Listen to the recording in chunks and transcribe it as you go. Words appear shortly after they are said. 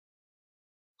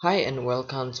Hi and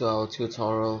welcome to our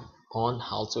tutorial on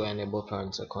how to enable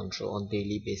parental control on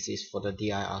daily basis for the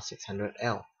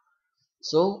DIR600L.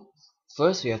 So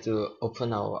first we have to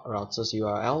open our router's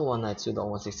URL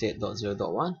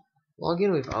 192.168.0.1, log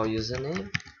in with our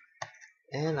username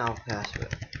and our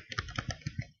password.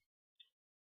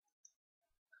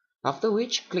 After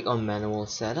which, click on manual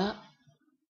setup.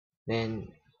 Then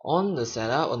on the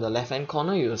setup, on the left hand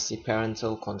corner, you will see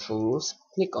parental control rules.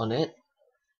 Click on it.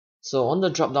 So on the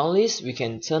drop down list, we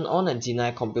can turn on and deny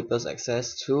computers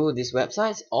access to these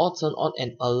websites, or turn on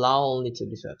and allow only to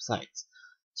these websites.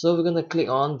 So we're going to click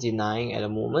on denying at the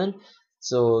moment.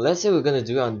 So let's say we're going to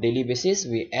do it on a daily basis.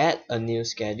 We add a new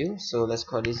schedule. So let's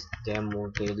call this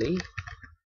demo daily.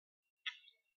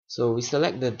 So we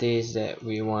select the days that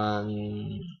we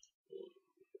want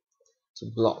to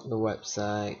block the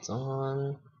websites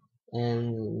on,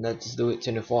 and let's do it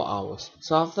 24 hours.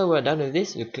 So after we're done with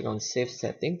this, we click on save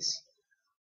settings.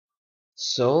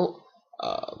 So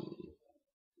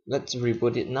let's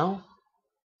reboot it now.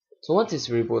 So once it's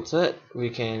rebooted, we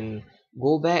can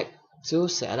go back to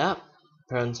setup,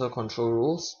 parental control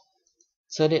rules,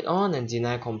 turn it on and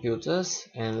deny computers,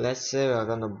 and let's say we're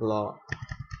gonna block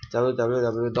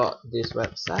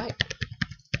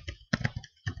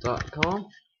www.thiswebsite.com.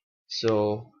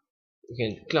 So we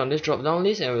can click on this drop down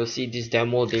list and we'll see this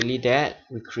demo daily that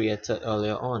we created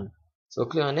earlier on. So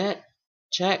click on that,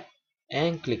 check,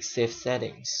 and click save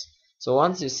settings. So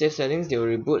once you save settings, they will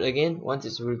reboot again. Once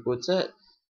it's rebooted,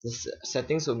 the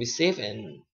settings will be saved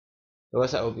and the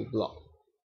website will be blocked.